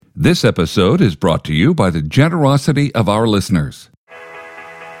This episode is brought to you by the generosity of our listeners.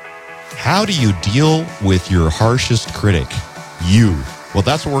 How do you deal with your harshest critic? You. Well,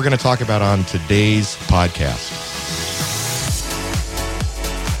 that's what we're going to talk about on today's podcast.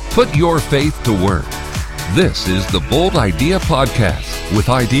 Put your faith to work. This is the Bold Idea Podcast with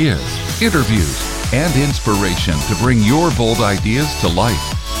ideas, interviews, and inspiration to bring your bold ideas to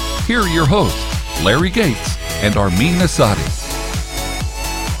life. Here are your hosts, Larry Gates and Armin Asadi.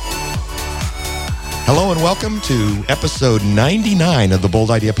 Hello and welcome to episode 99 of the Bold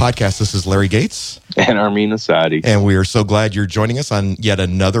Idea Podcast. This is Larry Gates. And Armin Asadi. And we are so glad you're joining us on yet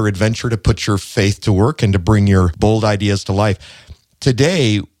another adventure to put your faith to work and to bring your bold ideas to life.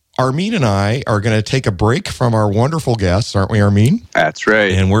 Today, Armin and I are going to take a break from our wonderful guests, aren't we, Armin? That's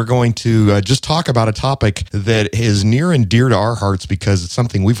right. And we're going to just talk about a topic that is near and dear to our hearts because it's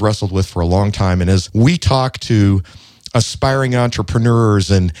something we've wrestled with for a long time. And as we talk to aspiring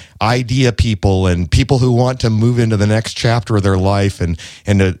entrepreneurs and idea people and people who want to move into the next chapter of their life and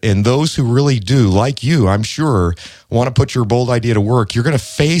those who really do, like you, I'm sure, want to put your bold idea to work, you're going to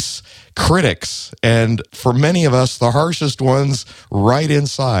face critics. And for many of us, the harshest ones right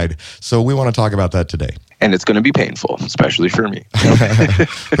inside. So we want to talk about that today. And it's going to be painful, especially for me.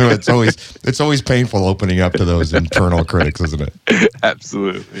 It's always painful opening up to those internal critics, isn't it?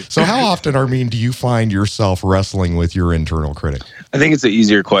 Absolutely. So how often, Armin, do you find yourself wrestling with your internal critic? I think it's an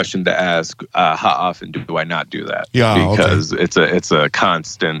easier question to ask. How often do I not do that? Yeah, because it's a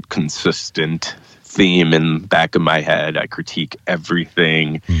constant, consistent theme in the back of my head. I critique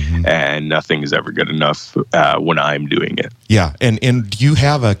everything, and nothing is ever good enough when I'm doing it. Yeah, and do you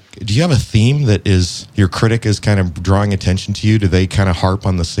have a theme that is your critic is kind of drawing attention to you? Do they kind of harp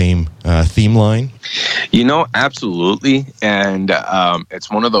on the same theme line? Absolutely, and it's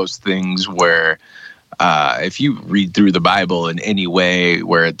one of those things where if you read through the Bible in any way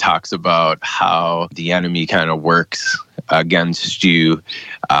where it talks about how the enemy kind of works against you,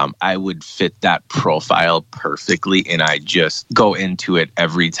 I would fit that profile perfectly, and I just go into it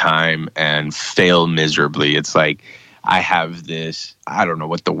every time and fail miserably. It's like I have this, I don't know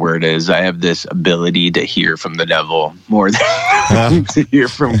what the word is, I have this ability to hear from the devil more than to hear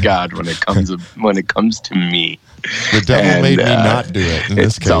from God when it comes to me. The devil made me not do it in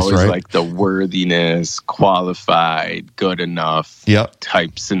this case, right? It's always like the worthiness, qualified, good enough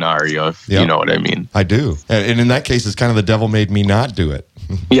type scenario, if you know what I mean. I do. And in that case, it's kind of the devil made me not do it.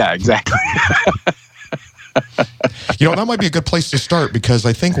 Yeah, exactly. That might be a good place to start because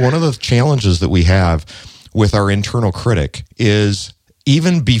I think one of the challenges that we have with our internal critic is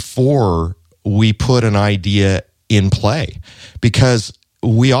even before we put an idea in play, because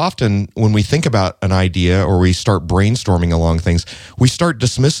we often, when we think about an idea or we start brainstorming along things, we start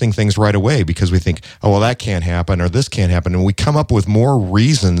dismissing things right away because we think, oh, well, that can't happen or this can't happen. And we come up with more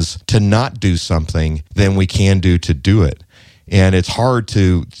reasons to not do something than we can do to do it. And it's hard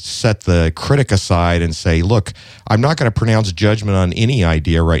to set the critic aside and say, look, I'm not going to pronounce judgment on any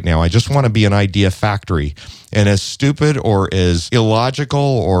idea right now. I just want to be an idea factory. And as stupid or as illogical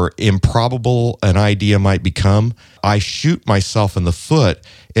or improbable an idea might become, I shoot myself in the foot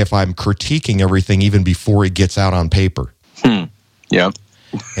if I'm critiquing everything even before it gets out on paper. Yep.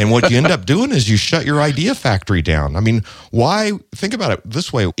 And what you end up doing is you shut your idea factory down. I mean, why? Think about it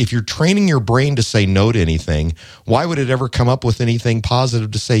this way. If you're training your brain to say no to anything, why would it ever come up with anything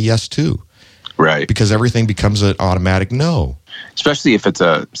positive to say yes to? Right. Because everything becomes an automatic no. Especially if it's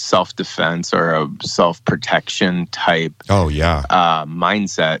a self-defense or a self-protection type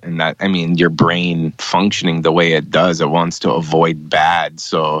mindset. And that, I mean, your brain functioning the way it does, it wants to avoid bad.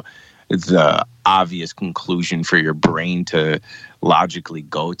 So the obvious conclusion for your brain to logically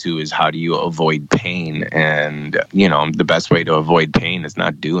go to is how do you avoid pain? And, the best way to avoid pain is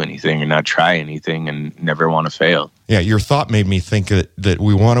not do anything and not try anything and never want to fail. Yeah, your thought made me think that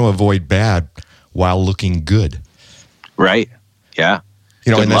we want to avoid bad while looking good. Right. Yeah.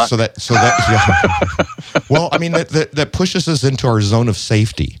 And so that well, I mean, that pushes us into our zone of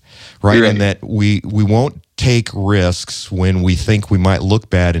safety, right? And that we won't take risks when we think we might look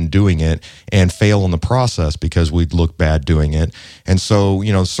bad in doing it and fail in the process because we'd look bad doing it. And so,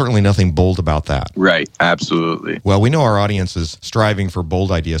 certainly nothing bold about that. Right. Absolutely. Well, we know our audience is striving for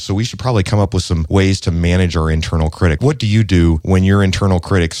bold ideas, so we should probably come up with some ways to manage our internal critic. What do you do when your internal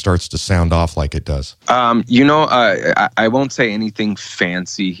critic starts to sound off like it does? I won't say anything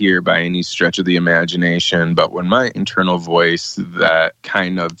fancy here by any stretch of the imagination, but when my internal voice that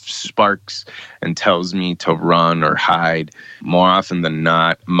kind of sparks and tells me to run or hide, more often than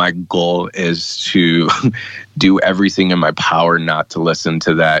not, my goal is to do everything in my power not to listen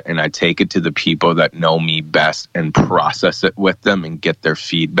to that. And I take it to the people that know me best and process it with them and get their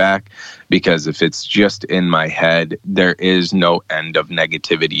feedback. Because if it's just in my head, there is no end of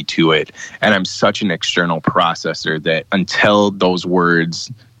negativity to it. And I'm such an external processor that until those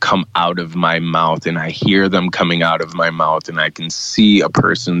words come out of my mouth and I hear them coming out of my mouth and I can see a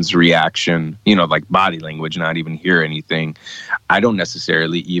person's reaction, like body language, not even hear anything, I don't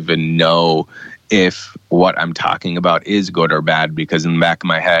necessarily even know if what I'm talking about is good or bad, because in the back of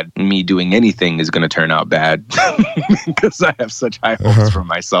my head, me doing anything is going to turn out bad because I have such high hopes for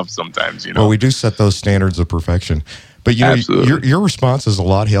myself sometimes, Well, we do set those standards of perfection. But, your response is a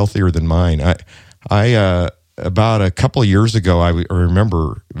lot healthier than mine. I about a couple of years ago, I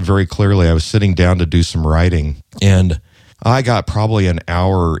remember very clearly, I was sitting down to do some writing, and I got probably an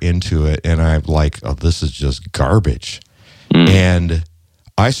hour into it, and I'm like, oh, this is just garbage. And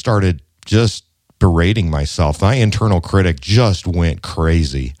I started just berating myself. My internal critic just went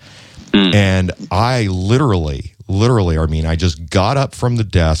crazy. And I literally, I just got up from the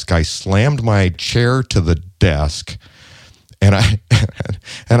desk, I slammed my chair to the desk, and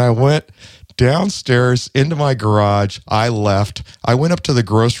I went downstairs into my garage. I left. I went up to the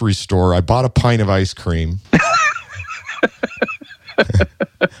grocery store. I bought a pint of ice cream.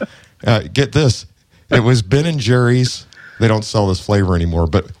 Get this. It was Ben & Jerry's. They don't sell this flavor anymore,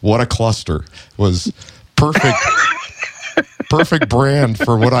 but what a cluster. It was perfect. Perfect brand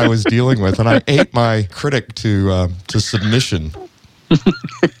for what I was dealing with. And I ate my critic to submission.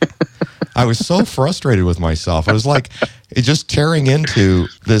 I was so frustrated with myself. I was like, just tearing into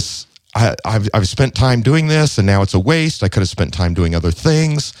this. I've spent time doing this, and now it's a waste. I could have spent time doing other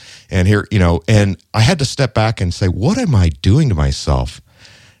things. And here, and I had to step back and say, what am I doing to myself?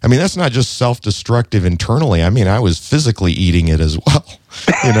 I mean, that's not just self-destructive internally. I mean, I was physically eating it as well,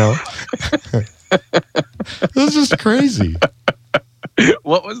 It was just crazy.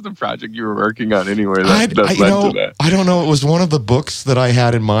 What was the project you were working on anyway that led to that? I don't know. It was one of the books that I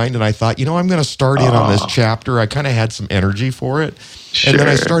had in mind, and I thought, I'm going to start in on this chapter. I kind of had some energy for it. Sure. And then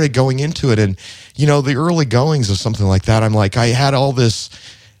I started going into it, and, the early goings of something like that, I'm like, I had all this,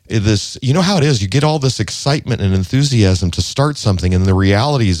 how it is, you get all this excitement and enthusiasm to start something, and the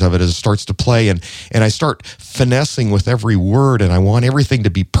realities of it as it starts to play, and I start finessing with every word, and I want everything to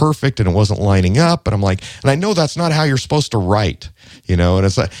be perfect, and it wasn't lining up, and I'm like, and I know that's not how you're supposed to write, and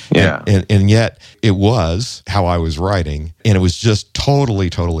it's like, and yet it was how I was writing, and it was just totally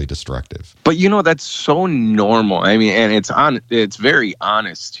destructive. But that's so normal. I mean, and it's very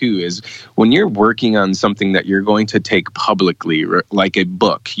honest too, is when you're working on something that you're going to take publicly, like a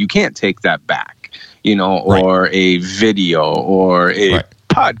book, you can't take that back, or a video or a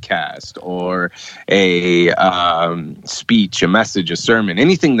podcast or a speech, a message, a sermon,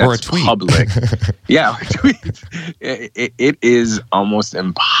 anything that's or a tweet. Public. Yeah, or a tweet. It is almost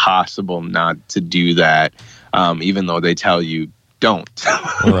impossible not to do that, even though they tell you don't.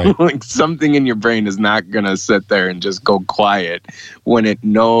 Right. Like something in your brain is not going to sit there and just go quiet when it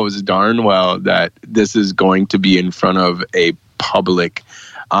knows darn well that this is going to be in front of a public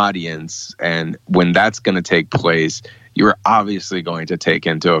audience. And when that's going to take place, you're obviously going to take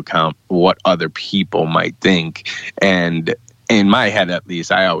into account what other people might think. And in my head, at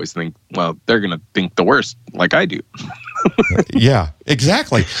least, I always think, well, they're going to think the worst like I do. Yeah,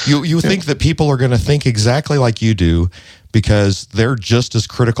 exactly. You think that people are going to think exactly like you do because they're just as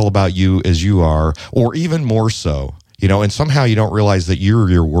critical about you as you are, or even more so. And somehow you don't realize that you're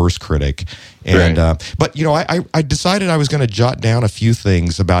your worst critic. And but I decided I was going to jot down a few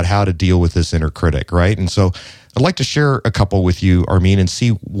things about how to deal with this inner critic, right? And so I'd like to share a couple with you, Armin, and see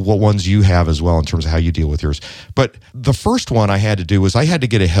what ones you have as well in terms of how you deal with yours. But the first one I had to do was I had to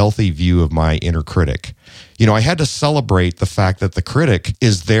get a healthy view of my inner critic. I had to celebrate the fact that the critic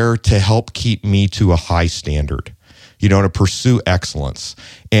is there to help keep me to a high standard, to pursue excellence.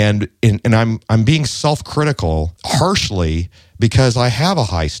 And I'm being self-critical harshly because I have a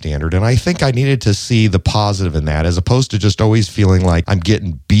high standard, and I think I needed to see the positive in that as opposed to just always feeling like I'm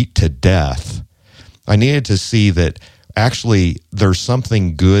getting beat to death. I needed to see that actually there's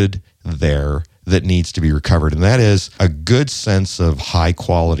something good there that needs to be recovered, and that is a good sense of high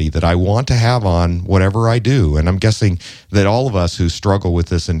quality that I want to have on whatever I do. And I'm guessing that all of us who struggle with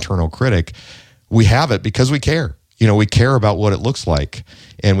this internal critic, we have it because we care. We care about what it looks like,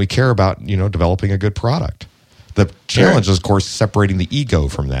 and we care about, developing a good product. The challenge is, of course, separating the ego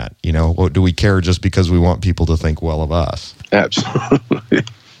from that. Do we care just because we want people to think well of us? Absolutely.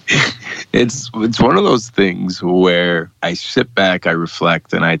 It's one of those things where I sit back, I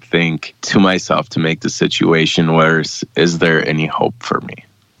reflect, and I think to myself, to make the situation worse, is there any hope for me?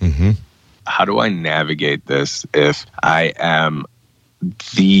 Mm-hmm. How do I navigate this if I am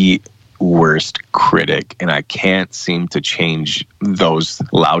the worst critic and I can't seem to change those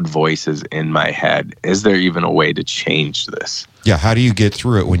loud voices in my head? Is there even a way to change this? Yeah, how do you get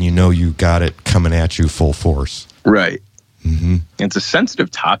through it when you know you got it coming at you full force? Right. Mm-hmm. It's a sensitive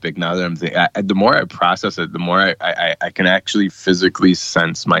topic now that I'm thinking. The more I process it, the more I can actually physically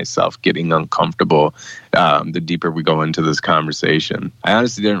sense myself getting uncomfortable the deeper we go into this conversation. I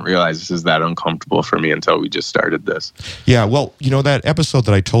honestly didn't realize this is that uncomfortable for me until we just started this. Yeah, well, you know, that episode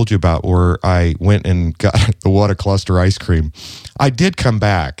that I told you about where I went and got the What a Cluster ice cream, I did come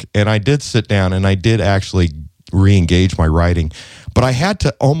back and I did sit down and I did actually re-engage my writing. But I had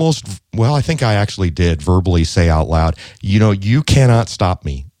to I think I actually did verbally say out loud, you know, you cannot stop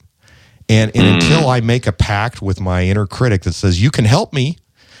me. And until I make a pact with my inner critic that says, you can help me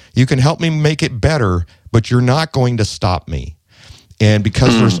make it better, but you're not going to stop me. And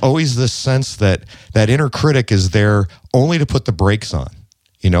because there's always this sense that inner critic is there only to put the brakes on,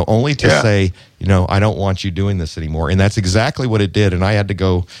 you know, only to say, you know, I don't want you doing this anymore. And that's exactly what it did. And I had to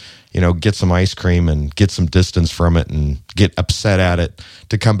go, you know, get some ice cream and get some distance from it and get upset at it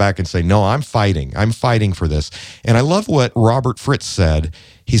to come back and say, no, I'm fighting for this. And I love what Robert Fritz said.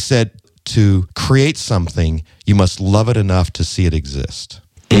 He said, to create something, you must love it enough to see it exist.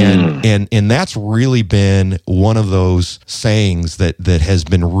 And that's really been one of those sayings that has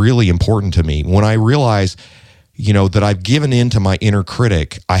been really important to me. When I realize, you know, that I've given in to my inner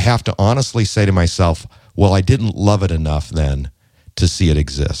critic, I have to honestly say to myself, well, I didn't love it enough then to see it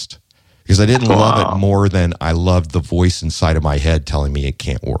exist. Because I didn't love it more than I loved the voice inside of my head telling me it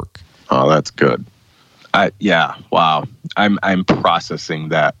can't work. Oh, that's good. Wow. I'm processing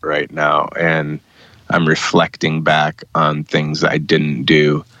that right now, and I'm reflecting back on things I didn't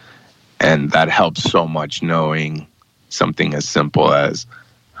do, and that helps so much knowing something as simple as,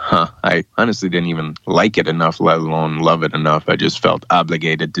 I honestly didn't even like it enough, let alone love it enough. I just felt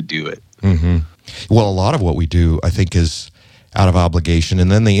obligated to do it. Mm-hmm. Well, a lot of what we do, I think, is out of obligation, and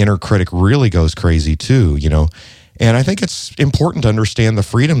then the inner critic really goes crazy too, you know. And I think it's important to understand the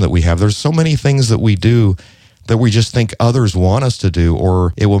freedom that we have. There's so many things that we do that we just think others want us to do,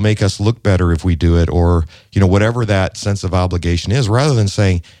 or it will make us look better if we do it, or, you know, whatever that sense of obligation is, rather than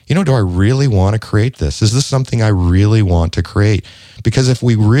saying, you know, do I really want to create this? Is this something I really want to create? Because if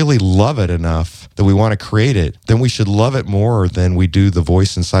we really love it enough that we want to create it, then we should love it more than we do the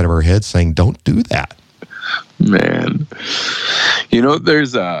voice inside of our head saying, don't do that. Man, you know,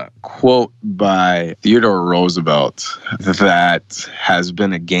 there's a quote by Theodore Roosevelt that has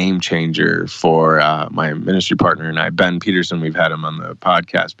been a game changer for my ministry partner and I, Ben Peterson. We've had him on the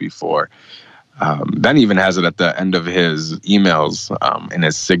podcast before. Ben even has it at the end of his emails in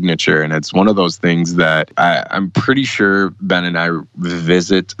his signature. And it's one of those things that I'm pretty sure Ben and I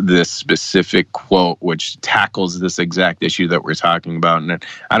visit this specific quote, which tackles this exact issue that we're talking about. And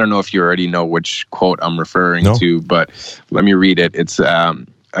I don't know if you already know which quote I'm referring to, but let me read it. It's,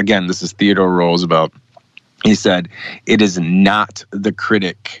 again, this is Theodore Roosevelt. He said, "It is not the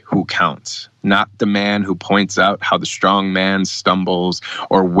critic who counts, not the man who points out how the strong man stumbles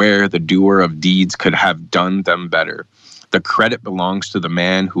or where the doer of deeds could have done them better. The credit belongs to the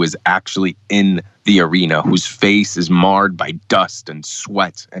man who is actually in the arena, whose face is marred by dust and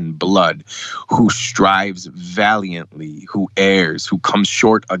sweat and blood, who strives valiantly, who errs, who comes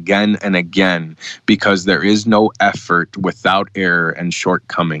short again and again, because there is no effort without error and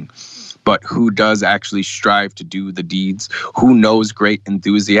shortcoming. But who does actually strive to do the deeds, who knows great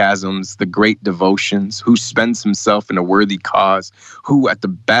enthusiasms, the great devotions, who spends himself in a worthy cause, who at the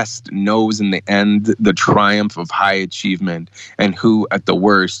best knows in the end the triumph of high achievement, and who at the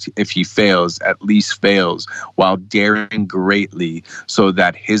worst, if he fails, at least fails while daring greatly, so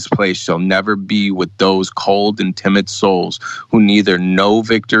that his place shall never be with those cold and timid souls who neither know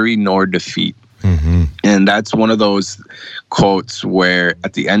victory nor defeat." Mm-hmm. And that's one of those quotes where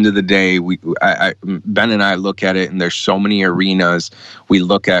at the end of the day, Ben and I look at it, and there's so many arenas we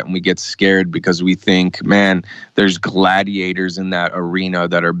look at and we get scared because we think, man, there's gladiators in that arena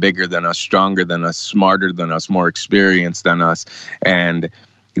that are bigger than us, stronger than us, smarter than us, more experienced than us. And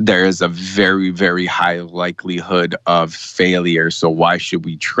there is a very, very high likelihood of failure. So why should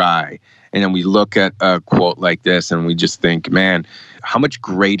we try? And then we look at a quote like this and we just think, man, how much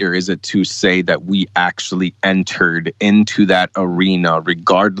greater is it to say that we actually entered into that arena,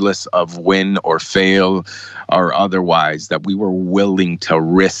 regardless of win or fail or otherwise, that we were willing to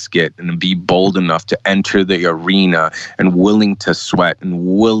risk it and be bold enough to enter the arena and willing to sweat and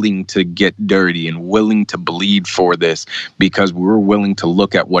willing to get dirty and willing to bleed for this, because we were willing to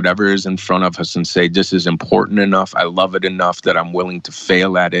look at whatever is in front of us and say, this is important enough, I love it enough that I'm willing to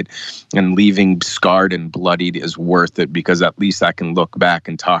fail at it, and leaving scarred and bloodied is worth it, because at least I can look back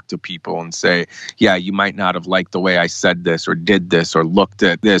and talk to people and say, yeah, you might not have liked the way I said this or did this or looked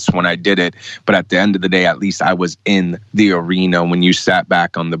at this when I did it, but at the end of the day, at least I was in the arena when you sat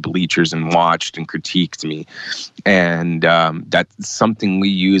back on the bleachers and watched and critiqued me. And that's something we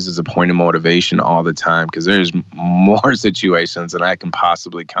use as a point of motivation all the time, because there's more situations than I can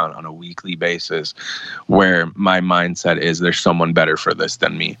possibly count on a weekly basis where my mindset is there's someone better for this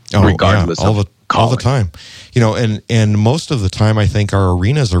than me, regardless of all the time. And most of the time, I think our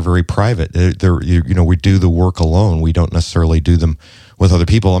arenas are very private. We do the work alone. We don't necessarily do them with other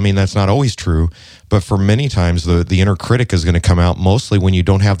people. I mean, that's not always true, but for many times, the inner critic is going to come out mostly when you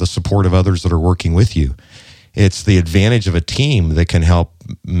don't have the support of others that are working with you. It's the advantage of a team that can help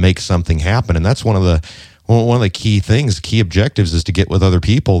make something happen, and that's one of the key objectives is to get with other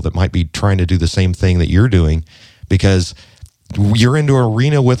people that might be trying to do the same thing that you're doing, because you're into an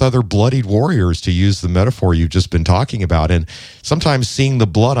arena with other bloodied warriors, to use the metaphor you've just been talking about. And sometimes seeing the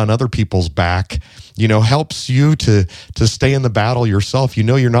blood on other people's back, helps you to stay in the battle yourself.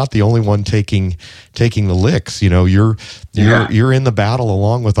 You're not the only one taking the licks. You're in the battle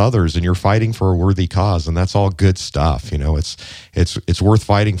along with others, and you're fighting for a worthy cause, and that's all good stuff. It's worth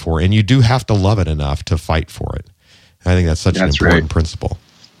fighting for, and you do have to love it enough to fight for it. I think that's such an important principle.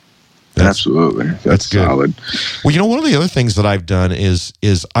 Absolutely. That's good. Solid. Well, one of the other things that I've done is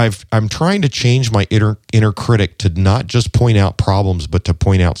I'm trying to change my inner critic to not just point out problems, but to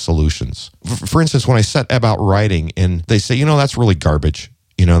point out solutions. For instance, when I set about writing and they say, that's really garbage,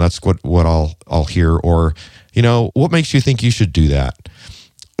 that's what I'll hear, or, what makes you think you should do that?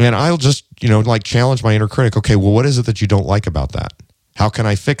 And I'll just, challenge my inner critic. Okay, well, what is it that you don't like about that? How can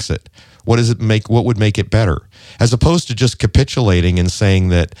I fix it? What would make it better? As opposed to just capitulating and saying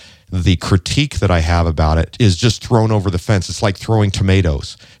that the critique that I have about it is just thrown over the fence. It's like throwing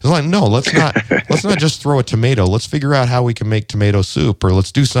tomatoes. It's like, no, let's not just throw a tomato. Let's figure out how we can make tomato soup, or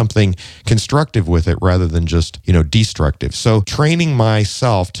let's do something constructive with it rather than just, destructive. So training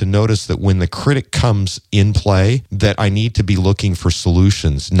myself to notice that when the critic comes in play, that I need to be looking for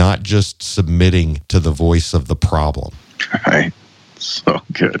solutions, not just submitting to the voice of the problem. Right. So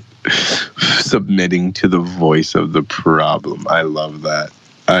good. Submitting to the voice of the problem. I love that.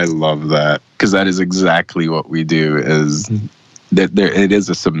 Because that is exactly what we do. Is that it is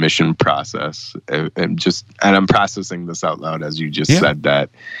a submission process, and I'm processing this out loud as you just said that.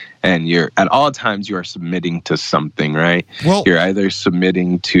 And you're at all times you are submitting to something, right? Well, you're either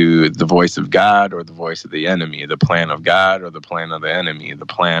submitting to the voice of God or the voice of the enemy, the plan of God or the plan of the enemy, the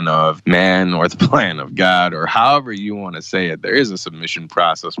plan of man or the plan of God, or however you want to say it. There is a submission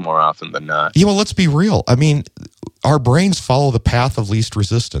process more often than not. Yeah, well, let's be real. I mean, our brains follow the path of least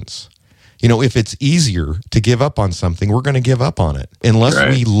resistance. If it's easier to give up on something, we're going to give up on it unless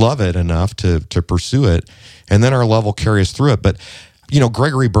we love it enough to pursue it, and then our love will carry us through it. But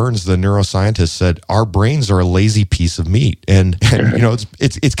Gregory Burns, the neuroscientist, said our brains are a lazy piece of meat, and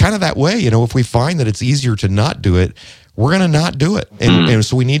it's kind of that way. If we find that it's easier to not do it, we're going to not do it, and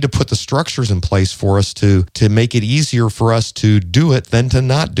so we need to put the structures in place for us to make it easier for us to do it than to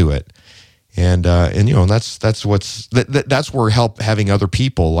not do it. And that's where having other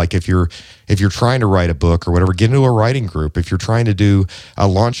people, like if you're trying to write a book or whatever, get into a writing group. If you're trying to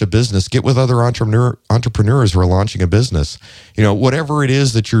launch a business, get with other entrepreneurs who are launching a business. Whatever it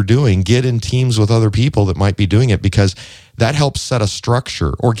is that you're doing, get in teams with other people that might be doing it, because that helps set a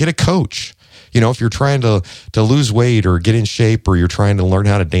structure. Or get a coach. If you're trying to lose weight or get in shape, or you're trying to learn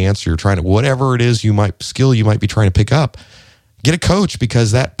how to dance, or you're trying to, whatever it is you might be trying to pick up, get a coach,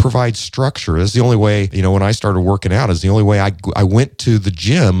 because that provides structure. That's the only way, when I started working out, is the only way I went to the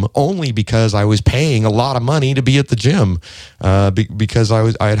gym, only because I was paying a lot of money to be at the gym, because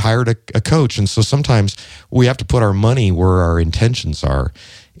I had hired a coach. And so sometimes we have to put our money where our intentions are,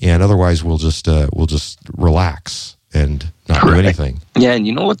 and otherwise we'll just relax and not do anything. Yeah,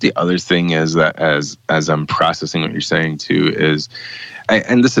 and what the other thing is, that as I'm processing what you're saying too, is,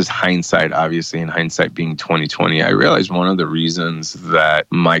 and this is hindsight, obviously, and hindsight being 2020, I realized one of the reasons that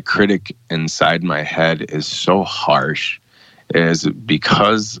my critic inside my head is so harsh is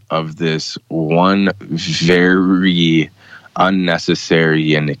because of this one very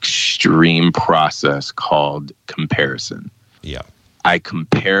unnecessary and extreme process called comparison. Yeah. I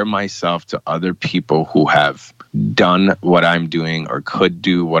compare myself to other people who have done what I'm doing or could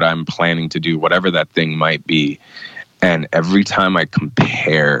do what I'm planning to do, whatever that thing might be. And every time I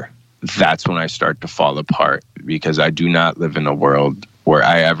compare, that's when I start to fall apart, because I do not live in a world where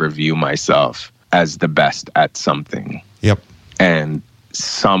I ever view myself as the best at something. Yep. And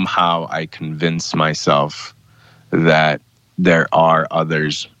somehow I convince myself that there are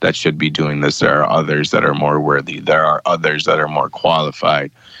others that should be doing this. There are others that are more worthy. There are others that are more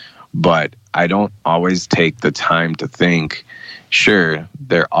qualified. But I don't always take the time to think, sure,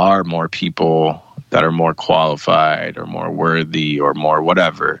 there are more people that are more qualified or more worthy or more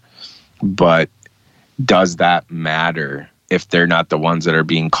whatever. But does that matter if they're not the ones that are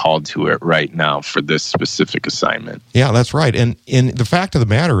being called to it right now for this specific assignment? Yeah, that's right. And in the fact of the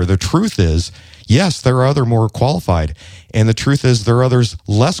matter, the truth is, yes, there are other more qualified. And the truth is there are others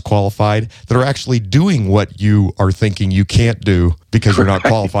less qualified that are actually doing what you are thinking you can't do because you're not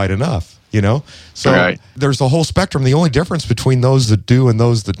qualified enough, you know? So there's a whole spectrum. The only difference between those that do and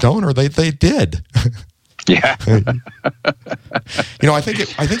those that don't are they did. Yeah. You know, I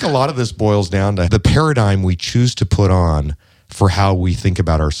think a lot of this boils down to the paradigm we choose to put on for how we think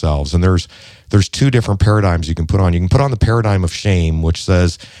about ourselves. And there's two different paradigms you can put on. You can put on the paradigm of shame, which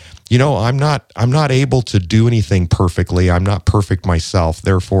says, you know, I'm not able to do anything perfectly. I'm not perfect myself.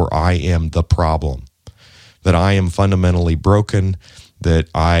 Therefore, I am the problem. That I am fundamentally broken, that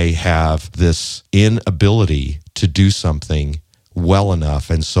I have this inability to do something well enough,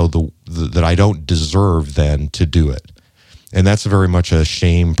 and so that I don't deserve then to do it. And that's very much a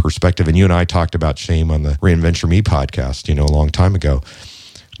shame perspective. And you and I talked about shame on the Reinventure Me podcast, you know, a long time ago.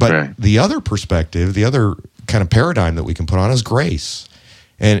 But the other perspective, the other kind of paradigm that we can put on is grace.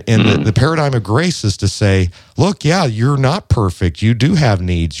 And the paradigm of grace is to say, look, yeah, you're not perfect. You do have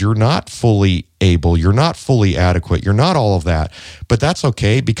needs. You're not fully able. You're not fully adequate. You're not all of that. But that's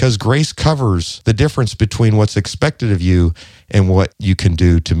okay, because grace covers the difference between what's expected of you and what you can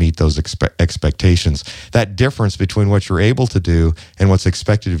do to meet those expectations. That difference between what you're able to do and what's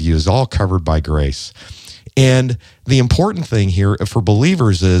expected of you is all covered by grace. And the important thing here for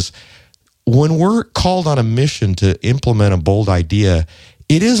believers is when we're called on a mission to implement a bold idea,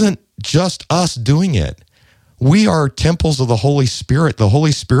 it isn't just us doing it. We are temples of the Holy Spirit. The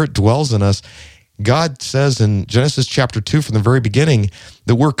Holy Spirit dwells in us. God says in Genesis chapter 2 from the very beginning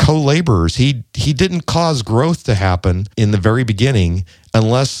that we're co-laborers. He didn't cause growth to happen in the very beginning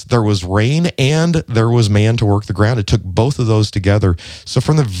unless there was rain and there was man to work the ground. It took both of those together. So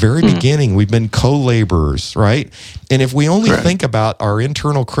from the very beginning, we've been co-laborers, right? And if we only think about our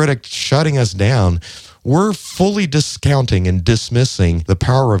internal critic shutting us down, we're fully discounting and dismissing the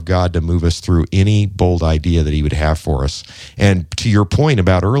power of God to move us through any bold idea that he would have for us. And to your point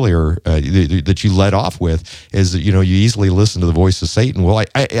about earlier that you led off with is that, you know, you easily listen to the voice of Satan. Well, I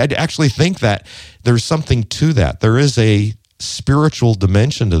actually think that there's something to that. There is a spiritual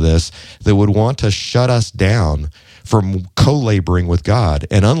dimension to this that would want to shut us down from co-laboring with God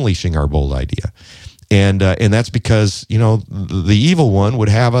and unleashing our bold idea. And that's because, you know, the evil one would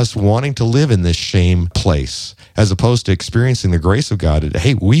have us wanting to live in this shame place as opposed to experiencing the grace of God.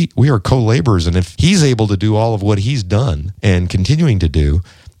 Hey, we are co-laborers, and if he's able to do all of what he's done and continuing to do,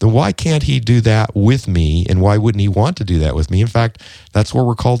 then why can't he do that with me, and why wouldn't he want to do that with me? In fact, that's what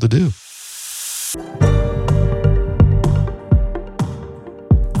we're called to do.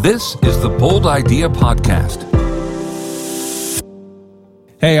 This is the Bold Idea Podcast.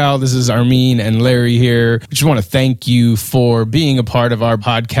 Hey, all, this is Armin and Larry here. We just want to thank you for being a part of our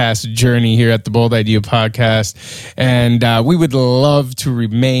podcast journey here at the Bold Idea Podcast. And we would love to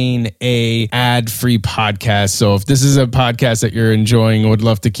remain a ad-free podcast. So if this is a podcast that you're enjoying and would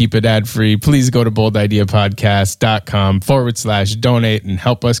love to keep it ad-free, please go to boldideapodcast.com/donate and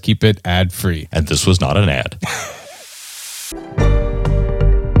help us keep it ad-free. And this was not an ad.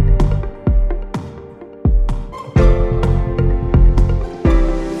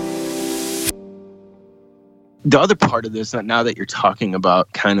 The other part of this, now that you're talking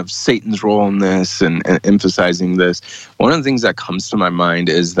about kind of Satan's role in this and emphasizing this, one of the things that comes to my mind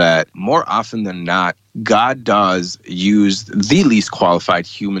is that more often than not, God does use the least qualified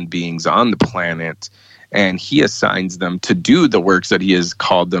human beings on the planet, and he assigns them to do the works that he has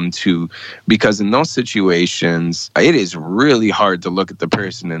called them to, because in those situations, it is really hard to look at the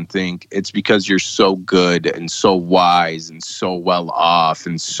person and think it's because you're so good and so wise and so well off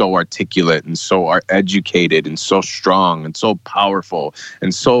and so articulate and so educated and so strong and so powerful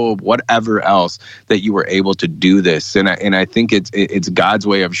and so whatever else that you were able to do this. And I think it's God's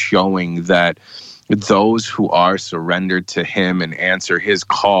way of showing that those who are surrendered to him and answer his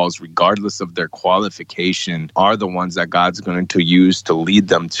calls, regardless of their qualification, are the ones that God's going to use to lead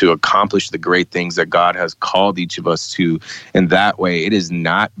them to accomplish the great things that God has called each of us to. And that way, it is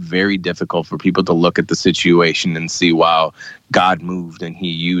not very difficult for people to look at the situation and see, wow, God moved and he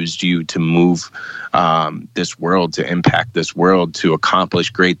used you to move this world, to impact this world, to accomplish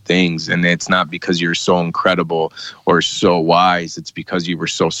great things. And it's not because you're so incredible or so wise. It's because you were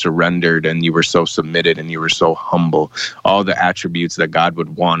so surrendered and you were so submitted and you were so humble. All the attributes that God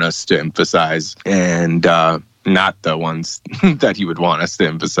would want us to emphasize, and not the ones that he would want us to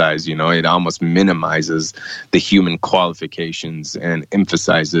emphasize. You know, it almost minimizes the human qualifications and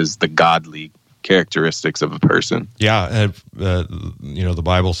emphasizes the godly characteristics of a person. Yeah, the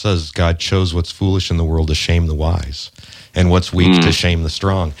Bible says God chose what's foolish in the world to shame the wise, and what's weak to shame the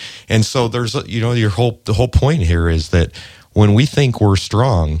strong. And so there's, the whole point here is that when we think we're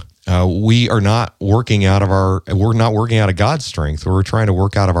strong, we're not working out of God's strength. We're trying to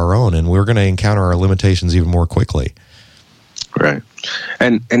work out of our own, and we're going to encounter our limitations even more quickly. Right.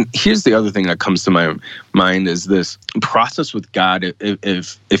 And here's the other thing that comes to my mind is this process with God.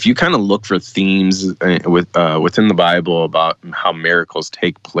 If you kind of look for themes within the Bible about how miracles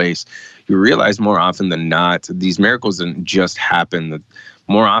take place, you realize more often than not, these miracles didn't just happen.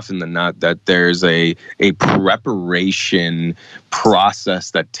 More often than not, that there's a preparation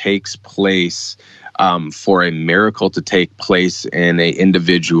process that takes place for a miracle to take place in an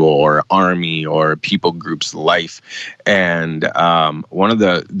individual or army or people group's life. And one of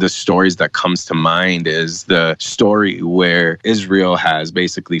the stories that comes to mind is the story where Israel has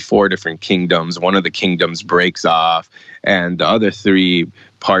basically 4 different kingdoms. One of the kingdoms breaks off, and the other 3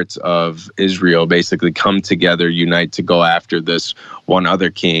 parts of Israel basically come together, unite to go after this one other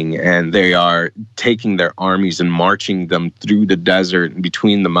king. And they are taking their armies and marching them through the desert and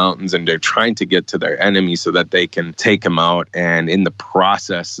between the mountains, and they're trying to get to their enemy so that they can take them out. And in the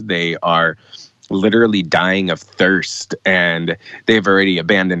process, they are literally dying of thirst, and they've already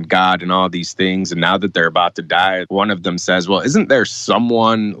abandoned God and all these things. And now that they're about to die, one of them says, well, isn't there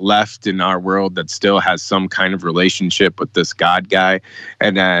someone left in our world that still has some kind of relationship with this God guy?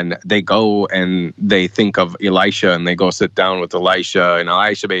 And then they go and they think of Elisha, and they go sit down with Elisha, and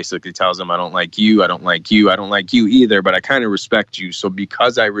Elisha basically tells them, I don't like you, I don't like you, I don't like you either, but I kind of respect you. So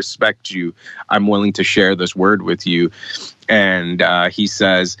because I respect you, I'm willing to share this word with you. And he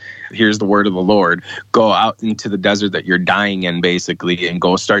says, here's the word of the Lord. Go out into the desert that you're dying in, basically, and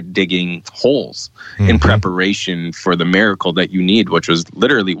go start digging holes in preparation for the miracle that you need, which was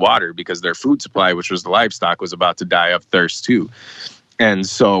literally water, because their food supply, which was the livestock, was about to die of thirst too. And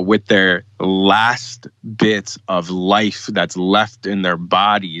so with their last bits of life that's left in their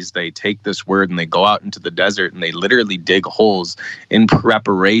bodies, they take this word and they go out into the desert and they literally dig holes in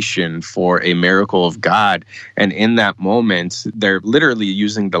preparation for a miracle of God. And in that moment, they're literally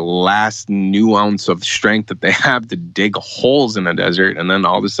using the last nuance of strength that they have to dig holes in a desert. And then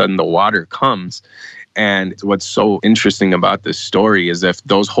all of a sudden the water comes. And what's so interesting about this story is if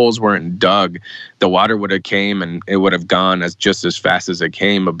those holes weren't dug, the water would have came and it would have gone just as fast as it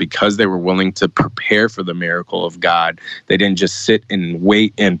came. But because they were willing to prepare for the miracle of God, they didn't just sit and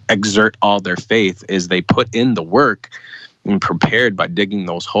wait and exert all their faith. As they put in the work and prepared by digging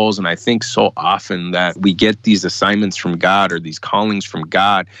those holes. And I think so often that we get these assignments from God or these callings from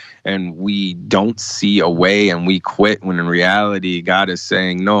God, and we don't see a way and we quit, when in reality, God is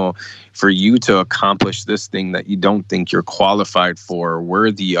saying, no, for you to accomplish this thing that you don't think you're qualified for or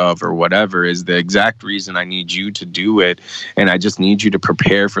worthy of or whatever is the exact reason I need you to do it. And I just need you to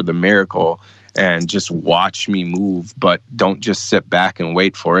prepare for the miracle and just watch me move, but don't just sit back and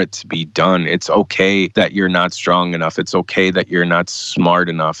wait for it to be done. It's okay that you're not strong enough. It's okay that you're not smart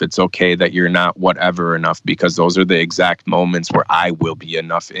enough. It's okay that you're not whatever enough, because those are the exact moments where I will be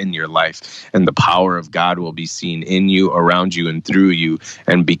enough in your life, and the power of God will be seen in you, around you, and through you.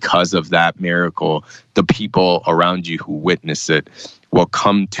 And because of that miracle, the people around you who witness it will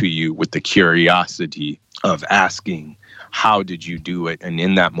come to you with the curiosity of asking, how did you do it? And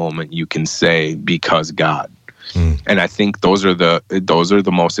in that moment, you can say, because God. And I think those are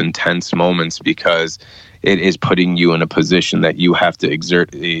the most intense moments, because it is putting you in a position that you have to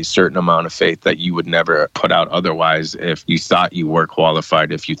exert a certain amount of faith that you would never put out otherwise if you thought you were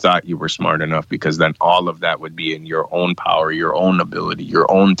qualified, if you thought you were smart enough, because then all of that would be in your own power, your own ability, your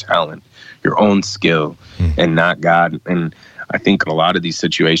own talent, your own skill, and not God. And I think a lot of these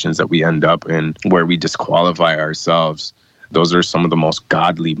situations that we end up in where we disqualify ourselves, those are some of the most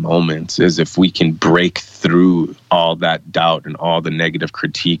godly moments, is if we can break through all that doubt and all the negative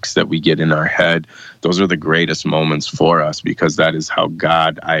critiques that we get in our head. Those are the greatest moments for us, because that is how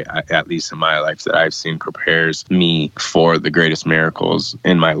God, I at least in my life that I've seen, prepares me for the greatest miracles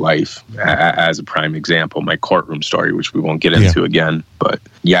in my life. As a prime example, my courtroom story, which we won't get into again. But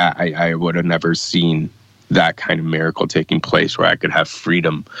yeah, I would have never seen that kind of miracle taking place where I could have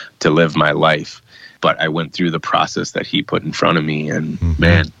freedom to live my life. But I went through the process that he put in front of me, and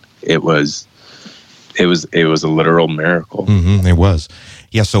man, it was a literal miracle. It was.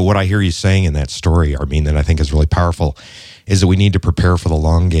 Yeah, so what I hear you saying in that story, Armin, that I think is really powerful, is that we need to prepare for the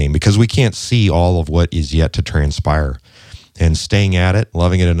long game, because we can't see all of what is yet to transpire. And staying at it,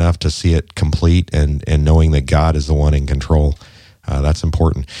 loving it enough to see it complete, and knowing that God is the one in control. That's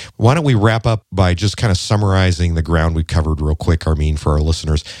important. Why don't we wrap up by just kind of summarizing the ground we covered real quick, Armin, for our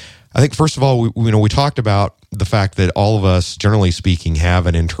listeners. I think, first of all, we talked about the fact that all of us, generally speaking, have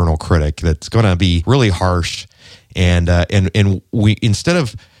an internal critic that's going to be really harsh. And we, instead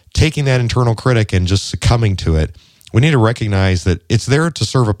of taking that internal critic and just succumbing to it, we need to recognize that it's there to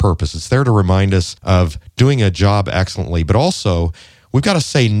serve a purpose. It's there to remind us of doing a job excellently, but also we've got to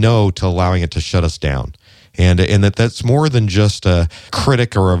say no to allowing it to shut us down. And that's more than just a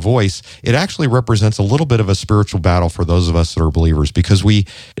critic or a voice. It actually represents a little bit of a spiritual battle for those of us that are believers, because we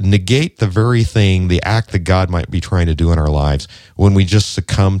negate the very thing, the act that God might be trying to do in our lives, when we just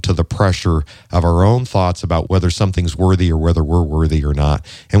succumb to the pressure of our own thoughts about whether something's worthy or whether we're worthy or not.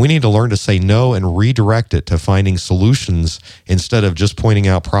 And we need to learn to say no and redirect it to finding solutions instead of just pointing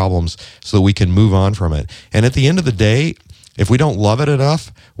out problems, so that we can move on from it. And at the end of the day, if we don't love it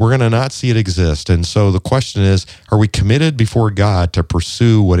enough, we're going to not see it exist. And so the question is, are we committed before God to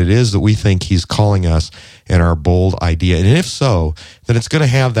pursue what it is that we think he's calling us in our bold idea? And if so, then it's going to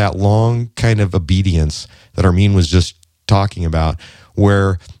have that long kind of obedience that Armin was just talking about,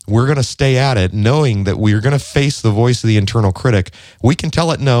 where we're going to stay at it, knowing that we're going to face the voice of the internal critic. We can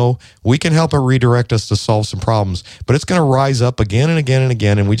tell it no. We can help it redirect us to solve some problems, but it's going to rise up again and again and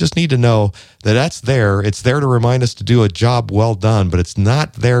again. And we just need to know that that's there. It's there to remind us to do a job well done, but it's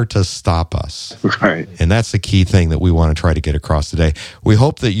not there to stop us. Right. And that's the key thing that we want to try to get across today. We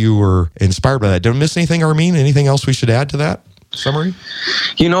hope that you were inspired by that. Did I miss anything, Armin? Anything else we should add to that summary?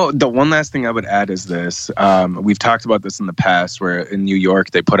 The one last thing I would add is this. We've talked about this in the past, where in New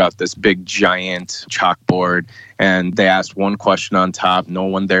York, they put out this big giant chalkboard, and they asked one question on top, no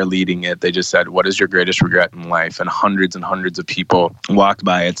one there leading it. They just said, what is your greatest regret in life? And hundreds of people walked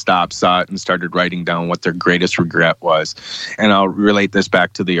by it, stopped, saw it, and started writing down what their greatest regret was. And I'll relate this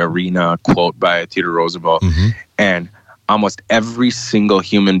back to the Arena quote by Theodore Roosevelt. And almost every single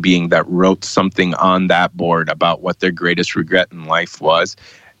human being that wrote something on that board about what their greatest regret in life was,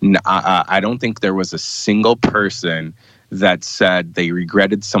 I don't think there was a single person that said they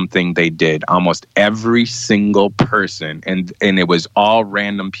regretted something they did. Almost every single person, and it was all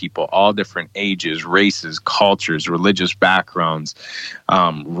random people, all different ages, races, cultures, religious backgrounds,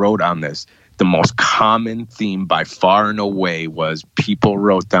 wrote on this. The most common theme by far and away was people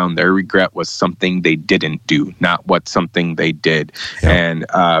wrote down their regret was something they didn't do, not what something they did. Yeah. And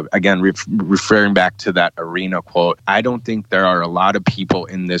again, referring back to that Arena quote, I don't think there are a lot of people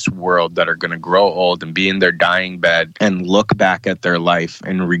in this world that are going to grow old and be in their dying bed and look back at their life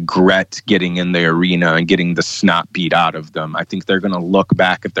and regret getting in the arena and getting the snot beat out of them. I think they're going to look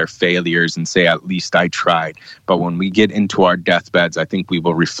back at their failures and say, at least I tried. But when we get into our deathbeds, I think we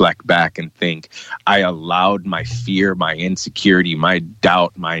will reflect back and think, I allowed my fear, my insecurity, my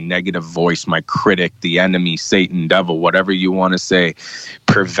doubt, my negative voice, my critic, the enemy, Satan, devil, whatever you want to say,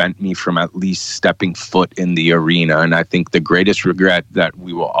 prevent me from at least stepping foot in the arena. And I think the greatest regret that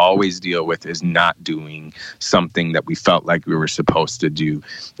we will always deal with is not doing something that we felt like we were supposed to do.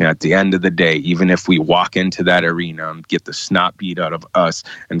 And at the end of the day, even if we walk into that arena and get the snot beat out of us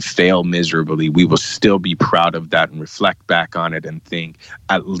and fail miserably, we will still be proud of that and reflect back on it and think,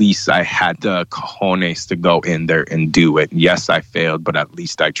 at least I had the cojones to go in there and do it. Yes, I failed, but at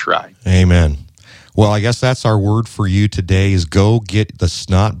least I tried. Amen. Well, I guess that's our word for you today, is go get the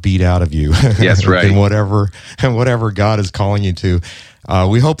snot beat out of you. Yes, right. and whatever God is calling you to.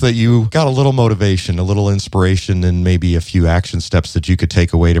 We hope that you got a little motivation, a little inspiration, and maybe a few action steps that you could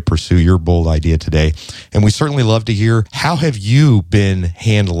take away to pursue your bold idea today. And we certainly love to hear, how have you been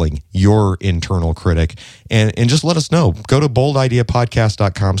handling your internal critic? And just let us know. Go to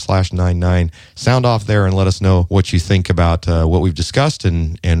boldideapodcast.com/99. Sound off there and let us know what you think about what we've discussed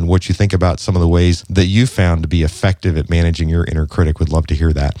and what you think about some of the ways that you found to be effective at managing your inner critic. We'd love to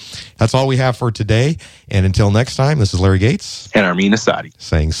hear that. That's all we have for today. And until next time, this is Larry Gates and Armin Asadi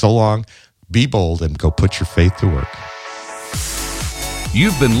saying so long, be bold, and go put your faith to work.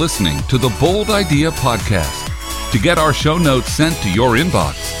 You've been listening to the Bold Idea Podcast. To get our show notes sent to your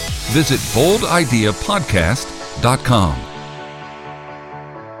inbox, visit boldideapodcast.com.